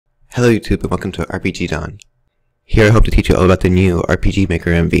Hello YouTube and welcome to RPGdon. Here I hope to teach you all about the new RPG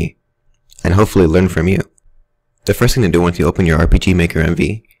Maker MV, and hopefully learn from you. The first thing to do once you open your RPG Maker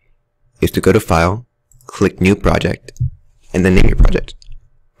MV is to go to File, click New Project, and then name your project.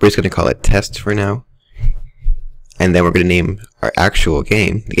 We're just going to call it Test for now, and then we're going to name our actual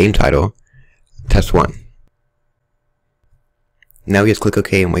game, the game title, Test 1. Now we just click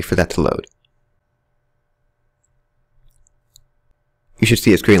OK and wait for that to load. You should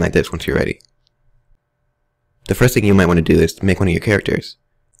see a screen like this once you're ready. The first thing you might want to do is to make one of your characters.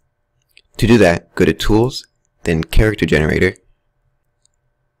 To do that, go to Tools, then Character Generator,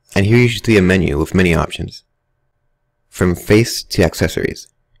 and here you should see a menu with many options, from face to accessories.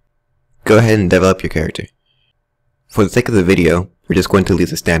 Go ahead and develop your character. For the sake of the video, we're just going to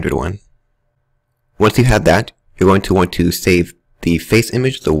leave the standard one. Once you have that, you're going to want to save the face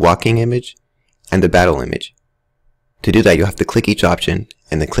image, the walking image, and the battle image. To do that, you'll have to click each option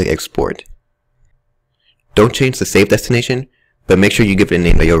and then click Export. Don't change the save destination, but make sure you give it a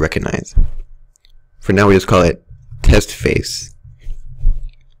name that you'll recognize. For now, we just call it Test Face.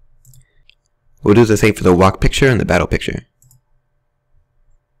 We'll do the same for the walk picture and the battle picture.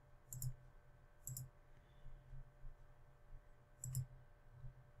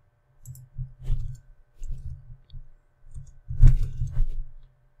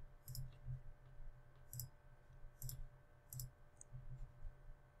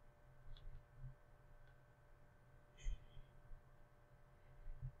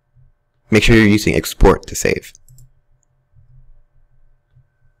 Make sure you're using Export to save.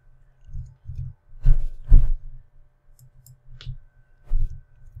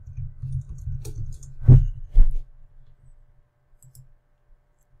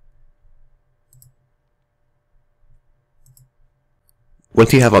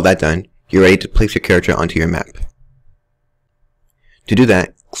 Once you have all that done, you're ready to place your character onto your map. To do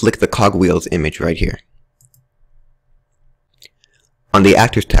that, click the cogwheels image right here. On the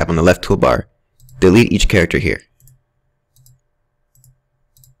Actors tab on the left toolbar, delete each character here.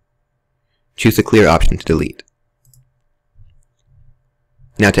 Choose the clear option to delete.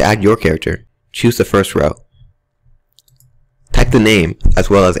 Now to add your character, choose the first row. Type the name as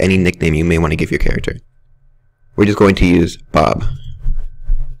well as any nickname you may want to give your character. We're just going to use Bob.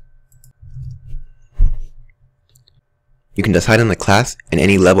 You can decide on the class and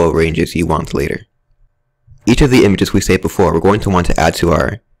any level ranges you want later. Each of the images we saved before, we're going to want to add to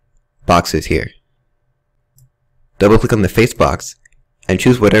our boxes here. Double click on the face box and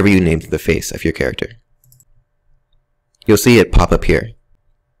choose whatever you named the face of your character. You'll see it pop up here.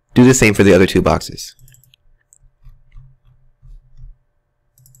 Do the same for the other two boxes.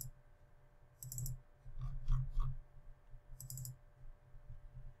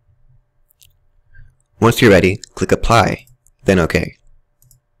 Once you're ready, click Apply, then OK.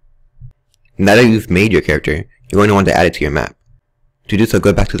 Now that you've made your character, you're going to want to add it to your map. To do so,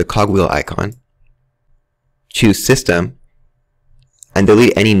 go back to the cogwheel icon, choose System, and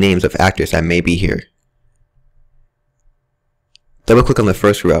delete any names of actors that may be here. Double click on the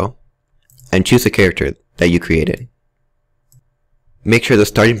first row, and choose the character that you created. Make sure the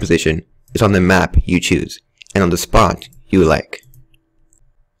starting position is on the map you choose, and on the spot you like.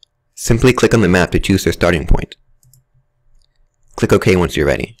 Simply click on the map to choose their starting point. Click OK once you're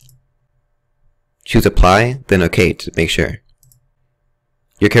ready. Choose Apply, then OK to make sure.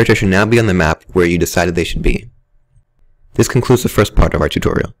 Your character should now be on the map where you decided they should be. This concludes the first part of our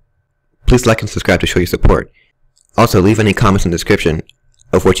tutorial. Please like and subscribe to show your support. Also, leave any comments in the description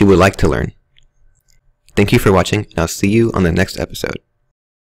of what you would like to learn. Thank you for watching, and I'll see you on the next episode.